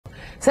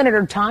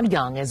Senator Todd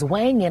Young is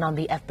weighing in on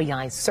the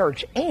FBI's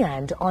search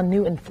and on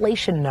new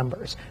inflation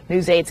numbers.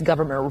 News 8's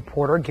government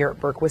reporter Garrett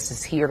Bergquist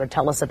is here to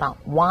tell us about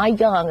why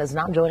Young is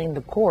not joining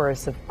the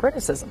chorus of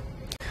criticism.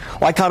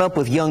 Well, I caught up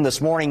with Young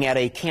this morning at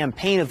a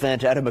campaign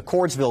event at a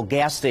McCordsville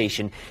gas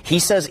station. He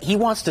says he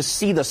wants to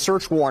see the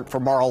search warrant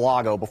for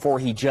Mar-a-Lago before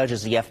he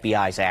judges the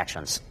FBI's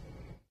actions.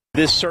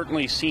 This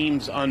certainly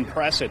seems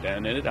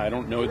unprecedented. I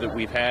don't know that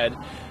we've had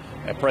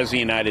a President of the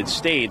United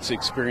States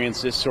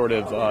experience this sort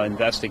of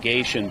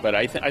investigation, but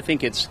I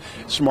think it's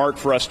smart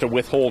for us to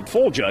withhold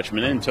full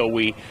judgment until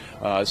we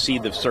see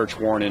the search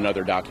warrant and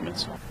other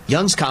documents.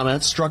 Young's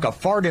comments struck a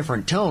far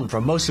different tone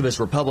from most of his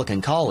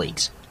Republican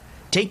colleagues.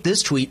 Take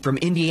this tweet from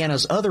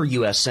Indiana's other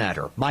U.S.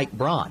 Senator, Mike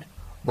Braun.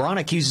 Braun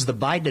accuses the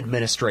Biden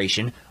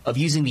administration of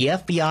using the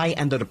FBI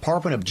and the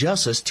Department of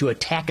Justice to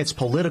attack its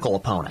political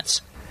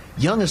opponents.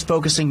 Young is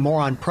focusing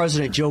more on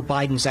President Joe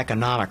Biden's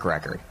economic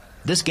record.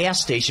 This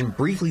gas station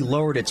briefly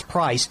lowered its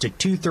price to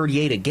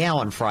 $2.38 a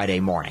gallon Friday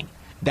morning.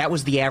 That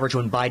was the average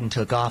when Biden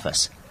took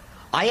office.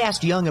 I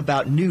asked Young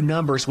about new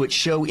numbers which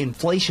show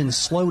inflation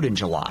slowed in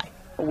July.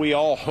 We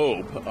all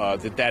hope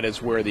that is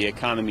where the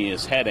economy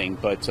is heading,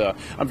 but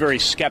I'm very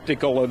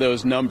skeptical of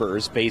those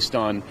numbers based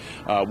on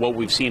what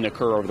we've seen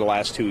occur over the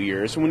last 2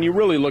 years. When you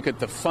really look at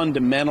the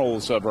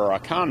fundamentals of our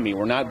economy,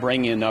 we're not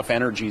bringing enough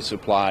energy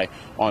supply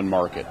on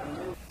market.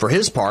 For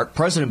his part,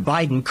 President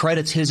Biden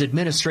credits his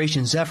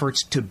administration's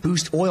efforts to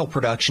boost oil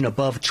production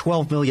above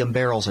 12 million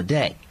barrels a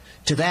day.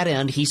 To that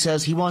end, he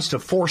says he wants to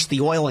force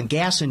the oil and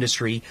gas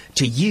industry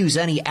to use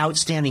any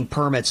outstanding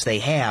permits they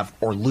have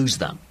or lose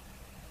them.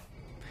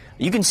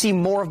 You can see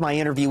more of my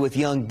interview with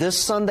Young this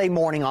Sunday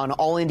morning on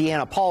All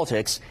Indiana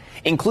Politics,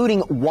 including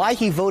why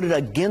he voted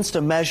against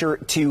a measure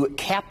to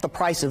cap the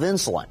price of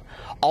insulin.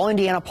 All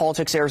Indiana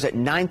Politics airs at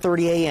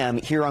 9:30 a.m.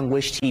 here on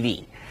Wish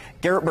TV.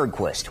 Garrett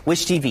Bergquist,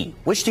 Wish TV,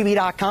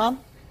 wishtv.com,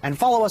 and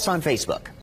follow us on Facebook.